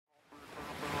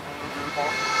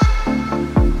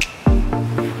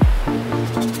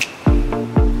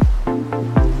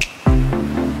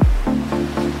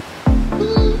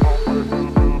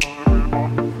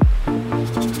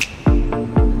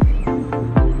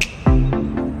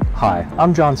Hi,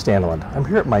 I'm John Stanland. I'm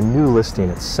here at my new listing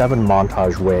at 7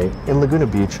 Montage Way in Laguna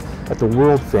Beach at the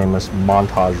world-famous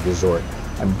Montage Resort.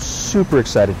 I'm super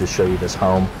excited to show you this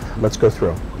home. Let's go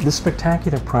through. This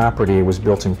spectacular property was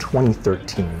built in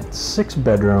 2013. 6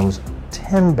 bedrooms,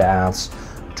 10 baths,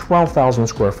 12,000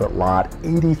 square foot lot,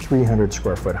 8,300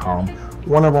 square foot home,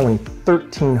 one of only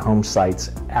 13 home sites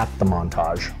at the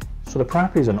Montage. So the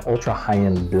property is an ultra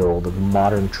high-end build of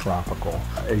modern tropical.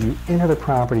 As you enter the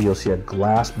property, you'll see a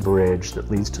glass bridge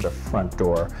that leads to the front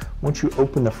door. Once you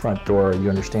open the front door, you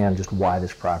understand just why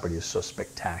this property is so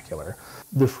spectacular.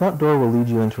 The front door will lead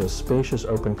you into a spacious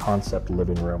open concept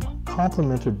living room,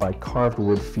 complemented by carved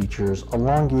wood features,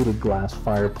 elongated glass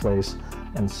fireplace,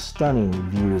 and stunning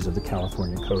views of the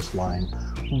California coastline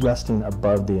resting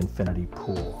above the infinity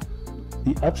pool.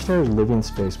 The upstairs living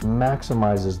space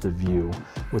maximizes the view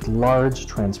with large,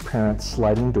 transparent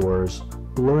sliding doors,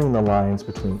 blurring the lines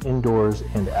between indoors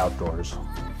and outdoors.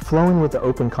 Flowing with the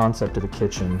open concept of the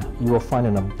kitchen, you will find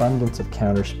an abundance of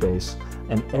counter space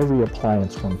and every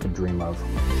appliance one could dream of.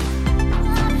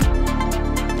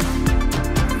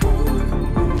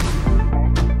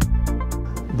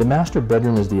 The master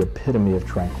bedroom is the epitome of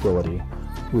tranquility.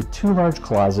 With 2 large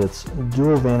closets,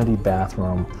 dual vanity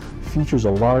bathroom, features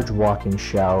a large walk-in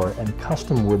shower and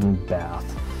custom wooden bath.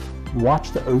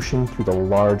 Watch the ocean through the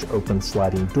large open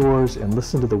sliding doors and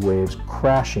listen to the waves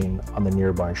crashing on the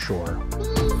nearby shore.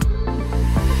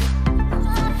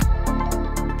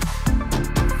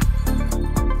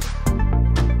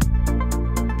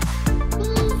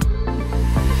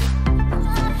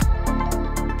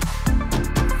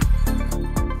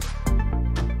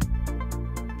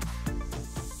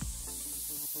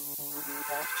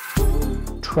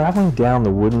 Traveling down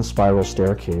the wooden spiral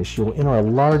staircase, you'll enter a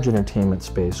large entertainment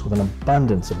space with an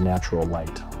abundance of natural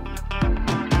light.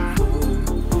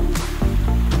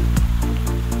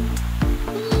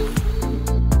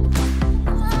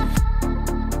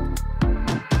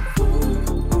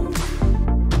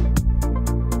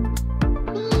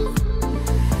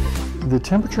 The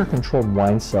temperature-controlled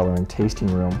wine cellar and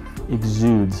tasting room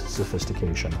exudes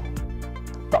sophistication.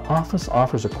 The office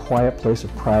offers a quiet place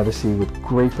of privacy with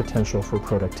great potential for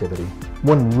productivity.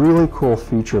 One really cool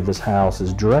feature of this house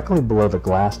is directly below the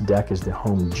glass deck is the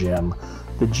home gym.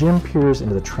 The gym peers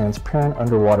into the transparent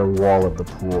underwater wall of the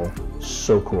pool.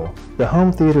 So cool. The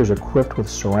home theater is equipped with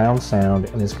surround sound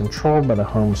and is controlled by the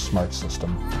home's smart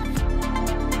system.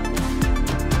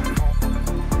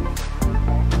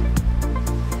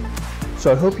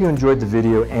 So I hope you enjoyed the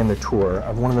video and the tour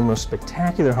of one of the most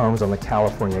spectacular homes on the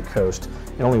California coast,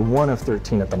 and only one of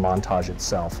 13 at the Montage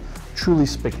itself. Truly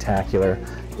spectacular.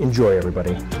 Enjoy,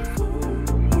 everybody.